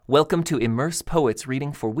Welcome to Immerse Poets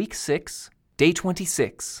reading for Week 6, Day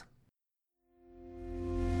 26.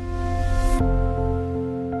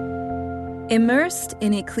 Immersed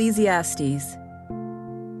in Ecclesiastes.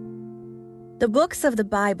 The books of the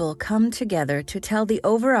Bible come together to tell the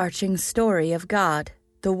overarching story of God,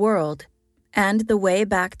 the world, and the way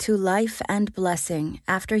back to life and blessing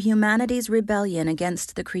after humanity's rebellion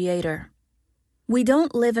against the Creator. We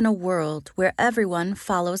don't live in a world where everyone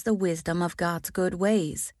follows the wisdom of God's good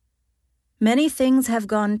ways. Many things have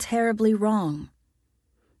gone terribly wrong.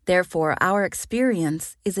 Therefore, our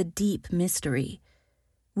experience is a deep mystery.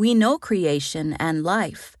 We know creation and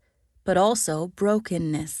life, but also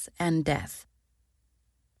brokenness and death.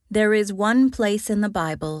 There is one place in the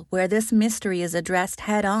Bible where this mystery is addressed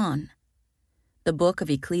head-on: the book of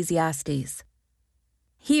Ecclesiastes.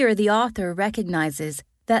 Here, the author recognizes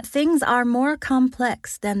that things are more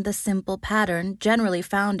complex than the simple pattern generally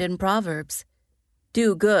found in Proverbs.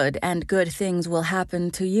 Do good, and good things will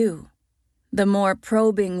happen to you. The more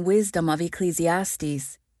probing wisdom of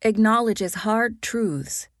Ecclesiastes acknowledges hard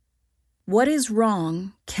truths. What is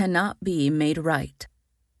wrong cannot be made right.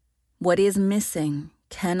 What is missing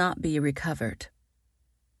cannot be recovered.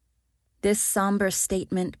 This somber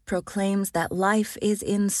statement proclaims that life is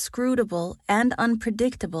inscrutable and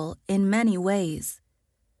unpredictable in many ways.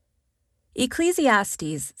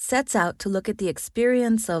 Ecclesiastes sets out to look at the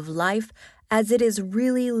experience of life as it is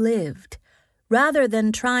really lived, rather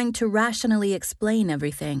than trying to rationally explain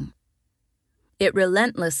everything. It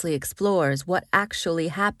relentlessly explores what actually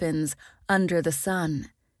happens under the sun,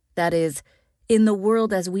 that is, in the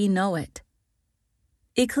world as we know it.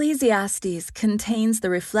 Ecclesiastes contains the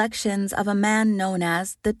reflections of a man known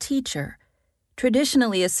as the teacher,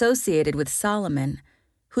 traditionally associated with Solomon,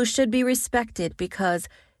 who should be respected because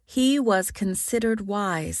he was considered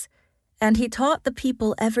wise, and he taught the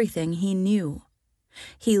people everything he knew.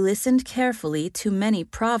 He listened carefully to many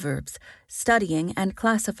proverbs, studying and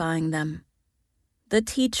classifying them. The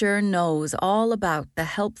teacher knows all about the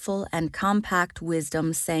helpful and compact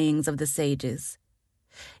wisdom sayings of the sages.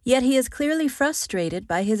 Yet he is clearly frustrated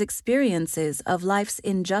by his experiences of life's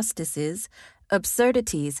injustices,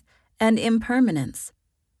 absurdities, and impermanence.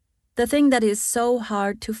 The thing that is so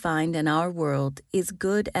hard to find in our world is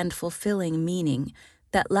good and fulfilling meaning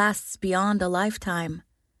that lasts beyond a lifetime,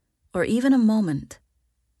 or even a moment.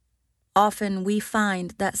 Often we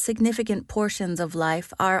find that significant portions of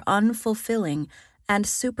life are unfulfilling and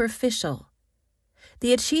superficial.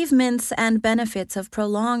 The achievements and benefits of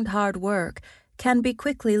prolonged hard work can be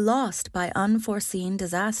quickly lost by unforeseen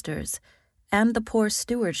disasters and the poor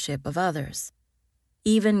stewardship of others.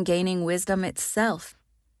 Even gaining wisdom itself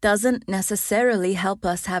doesn't necessarily help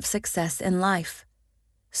us have success in life.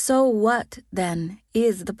 So what, then,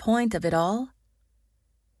 is the point of it all?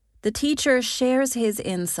 The teacher shares his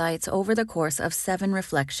insights over the course of 7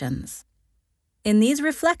 reflections. In these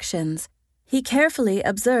reflections, he carefully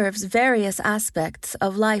observes various aspects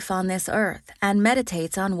of life on this earth and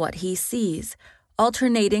meditates on what he sees,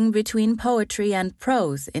 alternating between poetry and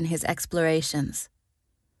prose in his explorations.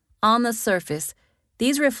 On the surface,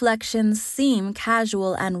 these reflections seem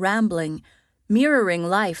casual and rambling, mirroring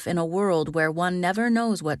life in a world where one never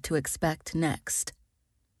knows what to expect next.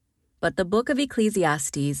 But the book of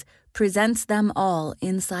Ecclesiastes presents them all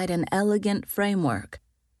inside an elegant framework.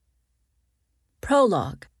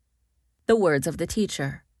 Prologue: the words of the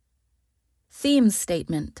teacher. Theme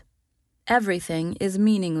statement: everything is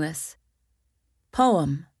meaningless.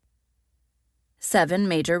 Poem: 7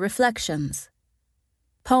 major reflections.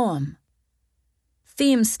 Poem: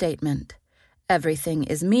 theme statement: everything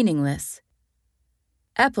is meaningless.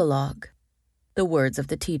 Epilogue: the words of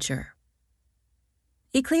the teacher.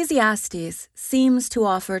 Ecclesiastes seems to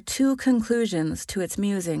offer 2 conclusions to its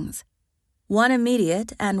musings, one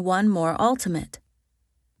immediate and one more ultimate.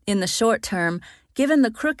 In the short term, given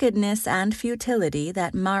the crookedness and futility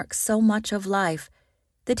that mark so much of life,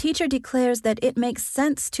 the teacher declares that it makes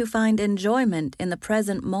sense to find enjoyment in the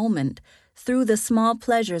present moment through the small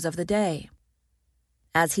pleasures of the day.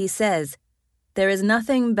 As he says, there is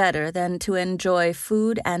nothing better than to enjoy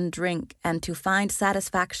food and drink and to find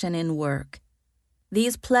satisfaction in work.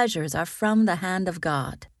 These pleasures are from the hand of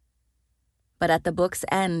God. But at the book's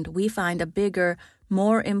end, we find a bigger,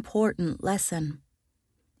 more important lesson.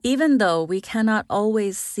 Even though we cannot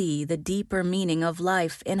always see the deeper meaning of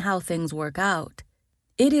life in how things work out,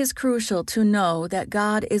 it is crucial to know that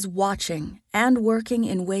God is watching and working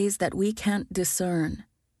in ways that we can't discern.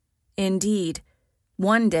 Indeed,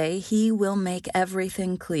 one day He will make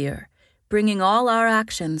everything clear, bringing all our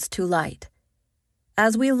actions to light.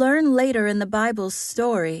 As we learn later in the Bible's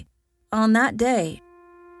story, on that day,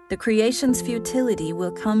 the creation's futility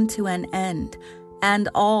will come to an end, and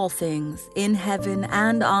all things in heaven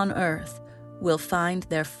and on earth will find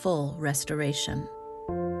their full restoration.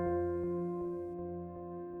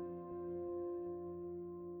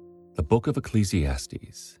 The Book of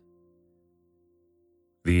Ecclesiastes.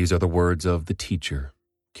 These are the words of the teacher,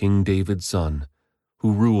 King David's son,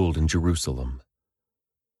 who ruled in Jerusalem.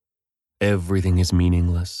 Everything is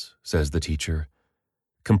meaningless, says the teacher,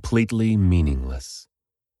 completely meaningless.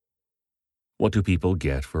 What do people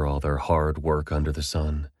get for all their hard work under the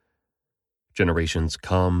sun? Generations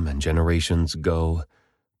come and generations go,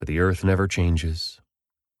 but the earth never changes.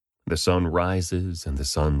 The sun rises and the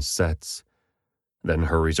sun sets, then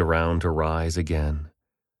hurries around to rise again.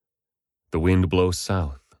 The wind blows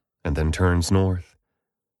south and then turns north.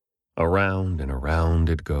 Around and around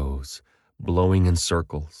it goes, blowing in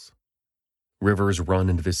circles. Rivers run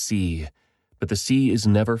into the sea, but the sea is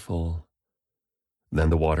never full. Then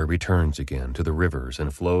the water returns again to the rivers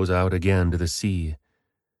and flows out again to the sea.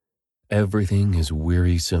 Everything is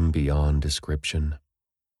wearisome beyond description.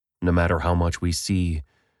 No matter how much we see,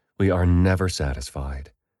 we are never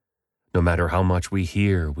satisfied. No matter how much we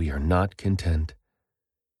hear, we are not content.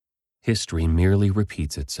 History merely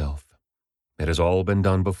repeats itself. It has all been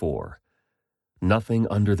done before. Nothing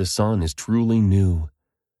under the sun is truly new.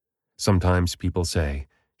 Sometimes people say,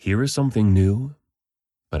 "Here is something new,"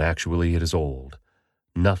 but actually it is old.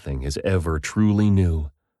 Nothing is ever truly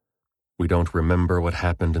new. We don't remember what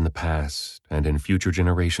happened in the past, and in future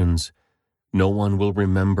generations, no one will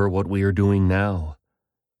remember what we are doing now.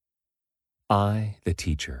 I, the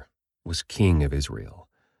teacher, was king of Israel,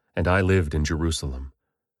 and I lived in Jerusalem.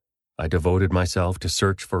 I devoted myself to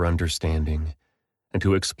search for understanding, and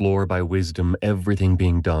to explore by wisdom everything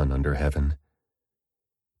being done under heaven.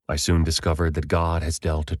 I soon discovered that God has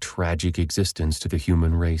dealt a tragic existence to the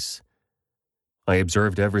human race. I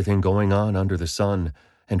observed everything going on under the sun,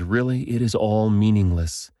 and really it is all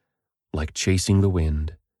meaningless, like chasing the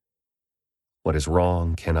wind. What is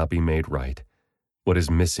wrong cannot be made right. What is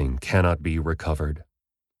missing cannot be recovered.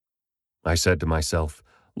 I said to myself,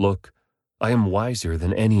 "Look, I am wiser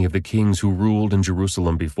than any of the kings who ruled in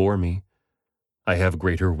Jerusalem before me. I have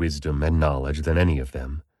greater wisdom and knowledge than any of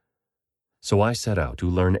them." So I set out to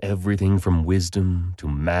learn everything from wisdom to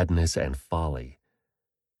madness and folly.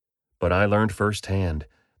 But I learned firsthand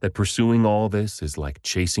that pursuing all this is like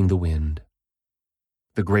chasing the wind.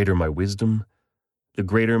 The greater my wisdom, the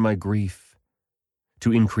greater my grief.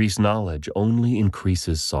 To increase knowledge only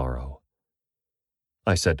increases sorrow.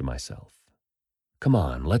 I said to myself, "Come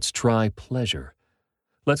on, let's try pleasure.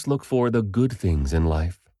 Let's look for the good things in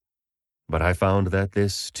life." But I found that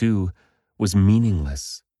this, too, was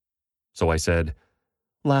meaningless. So I said,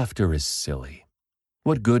 "Laughter is silly.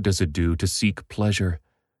 What good does it do to seek pleasure?"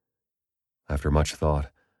 After much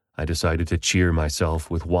thought, I decided to cheer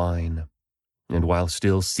myself with wine, and while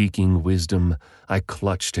still seeking wisdom, I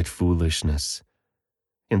clutched at foolishness.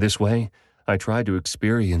 In this way, I tried to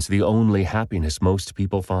experience the only happiness most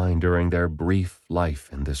people find during their brief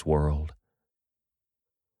life in this world.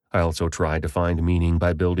 I also tried to find meaning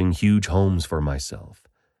by building huge homes for myself,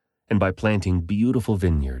 and by planting beautiful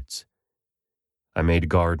vineyards. I made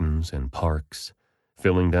gardens and parks,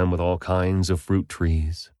 filling them with all kinds of fruit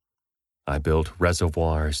trees. I built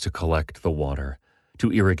reservoirs to collect the water,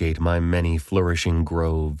 to irrigate my many flourishing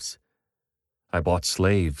groves. I bought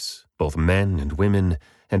slaves, both men and women,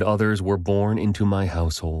 and others were born into my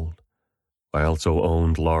household. I also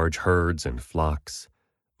owned large herds and flocks,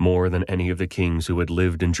 more than any of the kings who had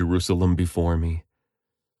lived in Jerusalem before me.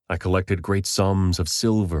 I collected great sums of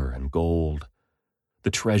silver and gold,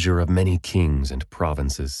 the treasure of many kings and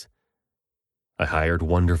provinces. I hired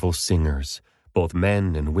wonderful singers, both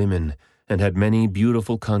men and women, and had many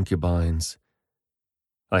beautiful concubines.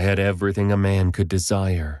 I had everything a man could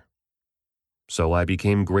desire. So I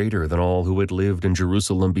became greater than all who had lived in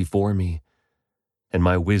Jerusalem before me, and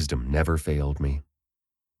my wisdom never failed me.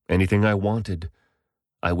 Anything I wanted,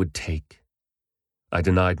 I would take. I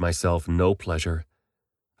denied myself no pleasure.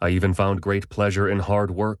 I even found great pleasure in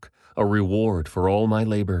hard work, a reward for all my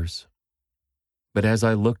labors. But as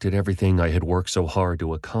I looked at everything I had worked so hard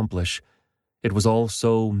to accomplish, it was all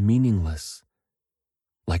so meaningless,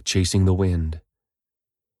 like chasing the wind.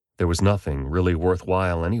 There was nothing really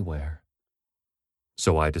worthwhile anywhere.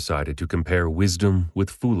 So I decided to compare wisdom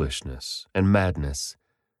with foolishness and madness.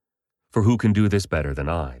 For who can do this better than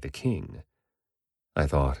I, the king? I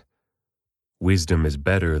thought, wisdom is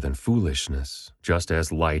better than foolishness, just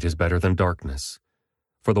as light is better than darkness.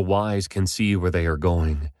 For the wise can see where they are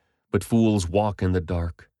going, but fools walk in the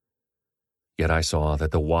dark. Yet I saw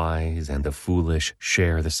that the wise and the foolish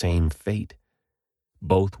share the same fate.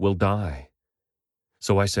 both will die.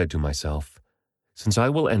 So I said to myself, since I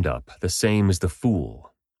will end up the same as the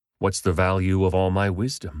fool, what's the value of all my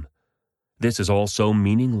wisdom? This is all so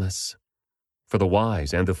meaningless. For the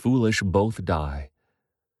wise and the foolish both die.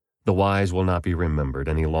 The wise will not be remembered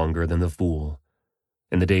any longer than the fool.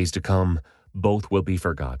 In the days to come, both will be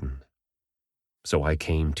forgotten. So I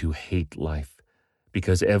came to hate life,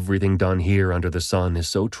 because everything done here under the sun is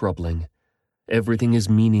so troubling. Everything is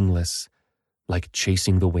meaningless, like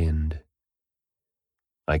chasing the wind.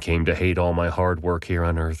 I came to hate all my hard work here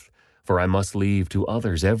on earth, for I must leave to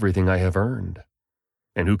others everything I have earned.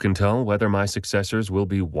 And who can tell whether my successors will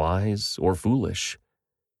be wise or foolish?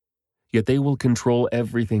 Yet they will control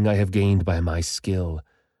everything I have gained by my skill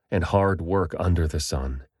and hard work under the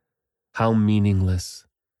sun. How meaningless!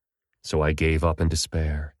 So I gave up in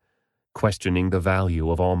despair, questioning the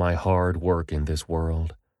value of all my hard work in this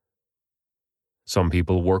world. Some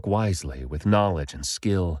people work wisely with knowledge and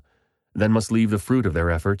skill, then must leave the fruit of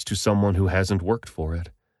their efforts to someone who hasn't worked for it.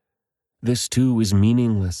 This too is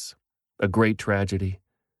meaningless, a great tragedy.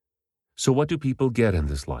 So what do people get in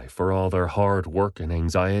this life for all their hard work and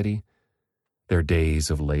anxiety? Their days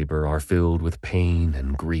of labor are filled with pain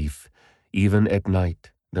and grief. Even at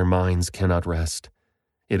night, their minds cannot rest.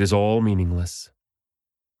 It is all meaningless.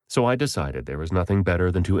 So I decided there was nothing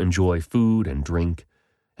better than to enjoy food and drink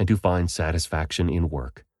and to find satisfaction in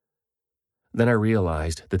work. Then I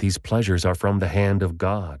realized that these pleasures are from the hand of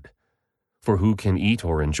God, for who can eat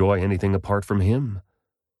or enjoy anything apart from Him?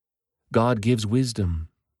 God gives wisdom,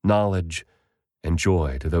 knowledge, and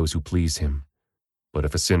joy to those who please Him. But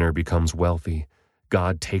if a sinner becomes wealthy,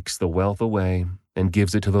 God takes the wealth away and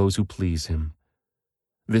gives it to those who please Him.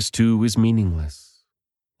 This too is meaningless,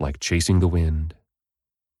 like chasing the wind.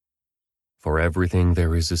 For everything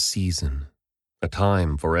there is a season, a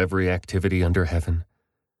time for every activity under heaven,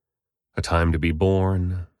 a time to be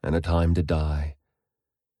born and a time to die,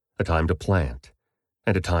 a time to plant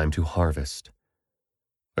and a time to harvest,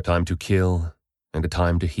 a time to kill and a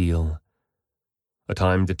time to heal, a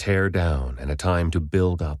time to tear down and a time to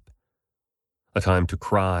build up, a time to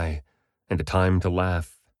cry and a time to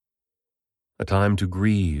laugh, a time to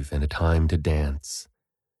grieve and a time to dance,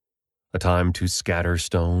 a time to scatter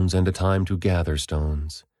stones and a time to gather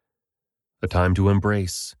stones, a time to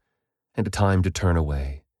embrace and a time to turn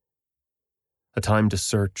away, a time to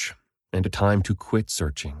search and a time to quit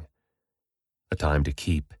searching, a time to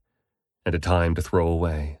keep and a time to throw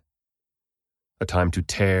away, a time to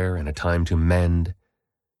tear and a time to mend,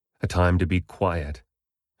 a time to be quiet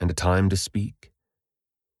and a time to speak,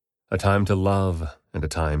 a time to love and a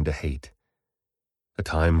time to hate, a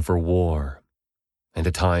time for war and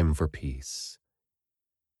a time for peace.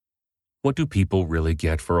 What do people really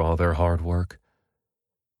get for all their hard work?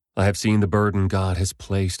 I have seen the burden God has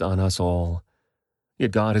placed on us all,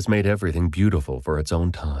 yet God has made everything beautiful for its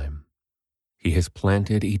own time. He has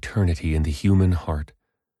planted eternity in the human heart.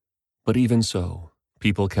 But even so,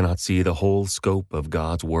 people cannot see the whole scope of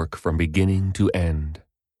God's work from beginning to end.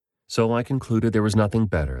 So I concluded there was nothing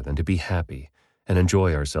better than to be happy and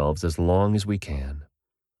enjoy ourselves as long as we can.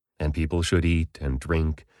 And people should eat and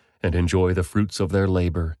drink and enjoy the fruits of their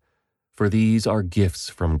labor, for these are gifts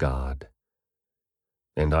from God.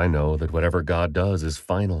 And I know that whatever God does is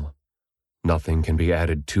final. Nothing can be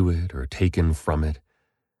added to it or taken from it.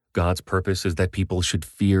 God's purpose is that people should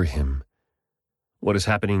fear Him. What is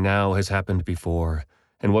happening now has happened before,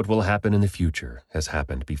 and what will happen in the future has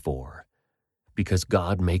happened before. Because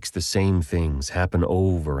God makes the same things happen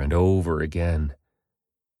over and over again.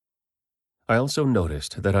 I also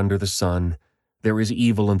noticed that under the sun, there is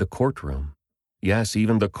evil in the courtroom. Yes,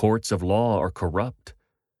 even the courts of law are corrupt.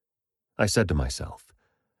 I said to myself,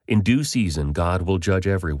 in due season God will judge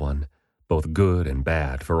everyone, both good and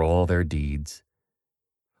bad, for all their deeds.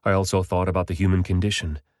 I also thought about the human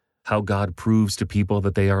condition, how God proves to people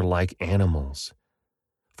that they are like animals.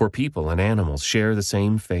 For people and animals share the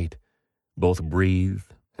same fate. Both breathe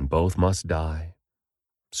and both must die.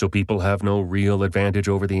 So people have no real advantage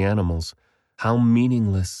over the animals. How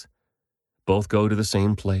meaningless. Both go to the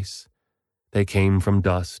same place. They came from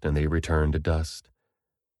dust and they return to dust.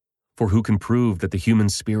 For who can prove that the human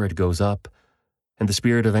spirit goes up and the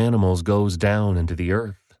spirit of animals goes down into the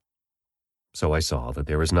earth? So I saw that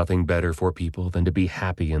there is nothing better for people than to be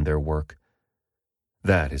happy in their work.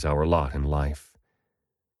 That is our lot in life.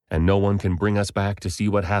 And no one can bring us back to see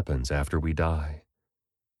what happens after we die.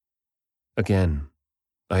 Again,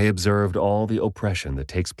 I observed all the oppression that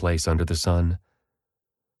takes place under the sun.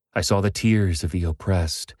 I saw the tears of the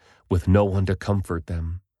oppressed with no one to comfort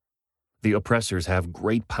them. The oppressors have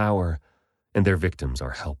great power, and their victims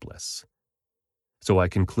are helpless. So I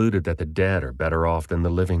concluded that the dead are better off than the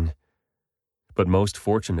living. But most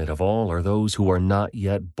fortunate of all are those who are not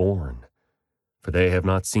yet born, for they have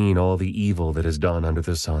not seen all the evil that is done under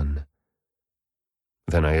the sun.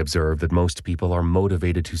 Then I observed that most people are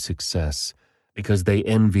motivated to success because they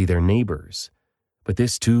envy their neighbors, but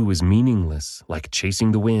this too is meaningless, like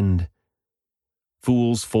chasing the wind.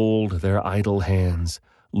 Fools fold their idle hands,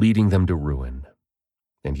 leading them to ruin.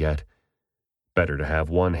 And yet, better to have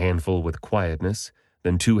one handful with quietness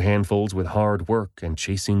than two handfuls with hard work and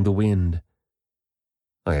chasing the wind.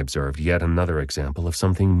 I observed yet another example of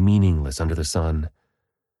something meaningless under the sun.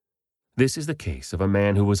 This is the case of a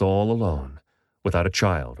man who is all alone, without a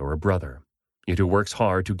child or a brother, yet who works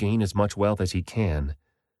hard to gain as much wealth as he can.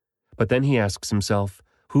 But then he asks himself,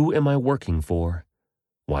 who am I working for?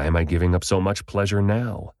 Why am I giving up so much pleasure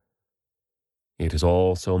now? It is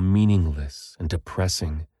all so meaningless and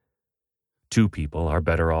depressing. Two people are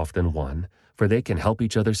better off than one, for they can help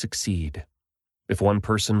each other succeed. If one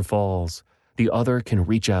person falls, the other can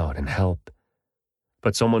reach out and help.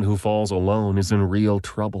 But someone who falls alone is in real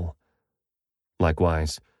trouble.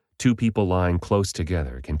 Likewise, two people lying close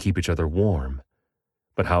together can keep each other warm.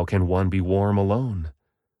 But how can one be warm alone?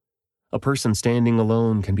 A person standing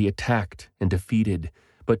alone can be attacked and defeated,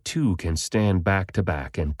 but two can stand back to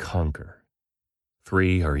back and conquer.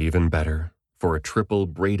 Three are even better, for a triple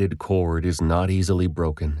braided cord is not easily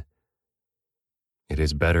broken. It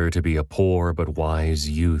is better to be a poor but wise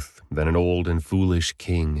youth than an old and foolish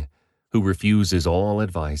king who refuses all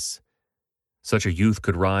advice. Such a youth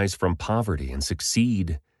could rise from poverty and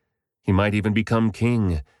succeed. He might even become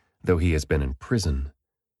king, though he has been in prison.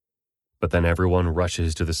 But then everyone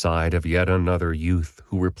rushes to the side of yet another youth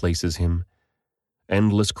who replaces him.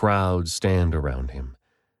 Endless crowds stand around him.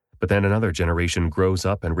 But then another generation grows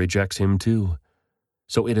up and rejects him too.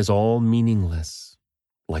 So it is all meaningless,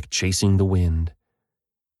 like chasing the wind.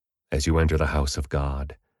 As you enter the house of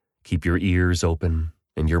God, keep your ears open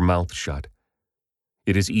and your mouth shut.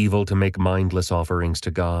 It is evil to make mindless offerings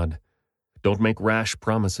to God. Don't make rash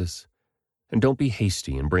promises, and don't be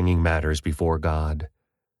hasty in bringing matters before God.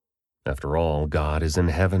 After all, God is in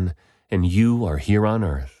heaven, and you are here on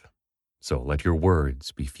earth, so let your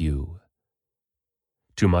words be few.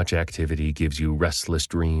 Too much activity gives you restless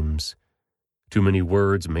dreams. Too many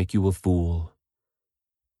words make you a fool.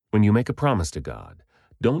 When you make a promise to God,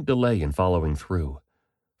 don't delay in following through,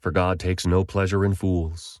 for God takes no pleasure in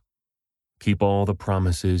fools. Keep all the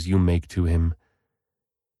promises you make to Him.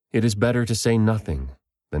 It is better to say nothing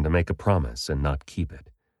than to make a promise and not keep it.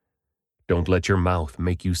 Don't let your mouth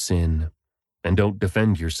make you sin, and don't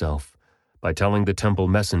defend yourself by telling the temple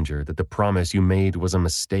messenger that the promise you made was a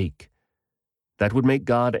mistake. That would make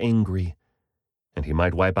God angry, and He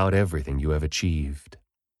might wipe out everything you have achieved.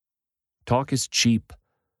 Talk is cheap,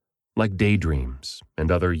 like daydreams and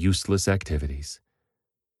other useless activities.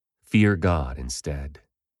 Fear God instead.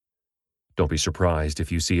 Don't be surprised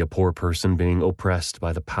if you see a poor person being oppressed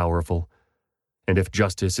by the powerful, and if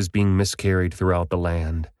justice is being miscarried throughout the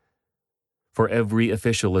land. For every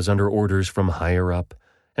official is under orders from higher up,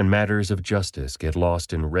 and matters of justice get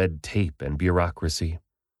lost in red tape and bureaucracy.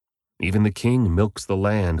 Even the king milks the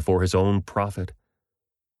land for his own profit.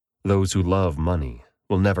 Those who love money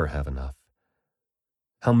will never have enough.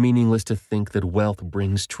 How meaningless to think that wealth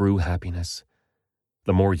brings true happiness.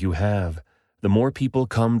 The more you have, the more people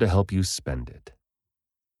come to help you spend it.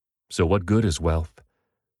 So what good is wealth,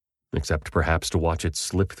 except perhaps to watch it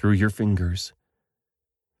slip through your fingers?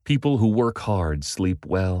 People who work hard sleep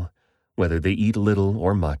well, whether they eat little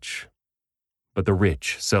or much. But the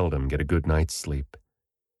rich seldom get a good night's sleep.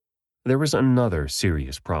 There is another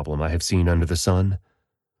serious problem I have seen under the sun.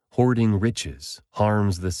 Hoarding riches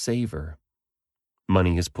harms the saver.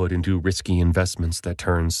 Money is put into risky investments that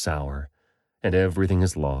turn sour, and everything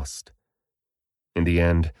is lost. In the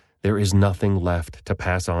end, there is nothing left to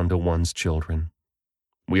pass on to one's children.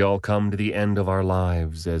 We all come to the end of our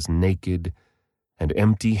lives as naked and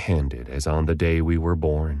empty-handed as on the day we were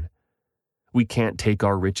born. We can't take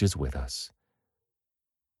our riches with us.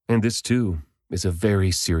 And this, too, is a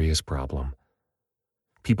very serious problem.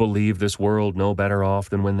 People leave this world no better off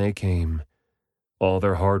than when they came. All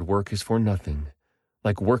their hard work is for nothing,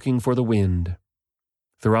 like working for the wind.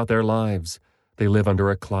 Throughout their lives, they live under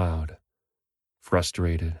a cloud,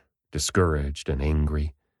 frustrated, discouraged, and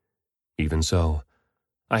angry. Even so,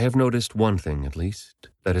 I have noticed one thing, at least,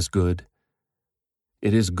 that is good.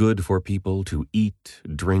 It is good for people to eat,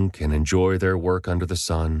 drink, and enjoy their work under the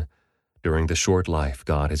sun during the short life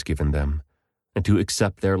God has given them, and to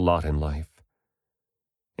accept their lot in life.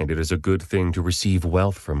 And it is a good thing to receive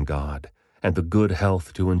wealth from God and the good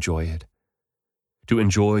health to enjoy it. To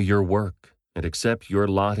enjoy your work and accept your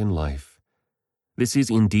lot in life. This is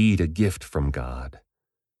indeed a gift from God.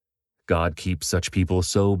 God keeps such people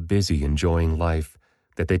so busy enjoying life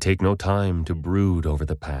that they take no time to brood over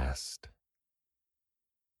the past.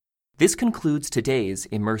 This concludes today's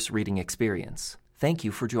Immerse reading experience. Thank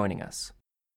you for joining us.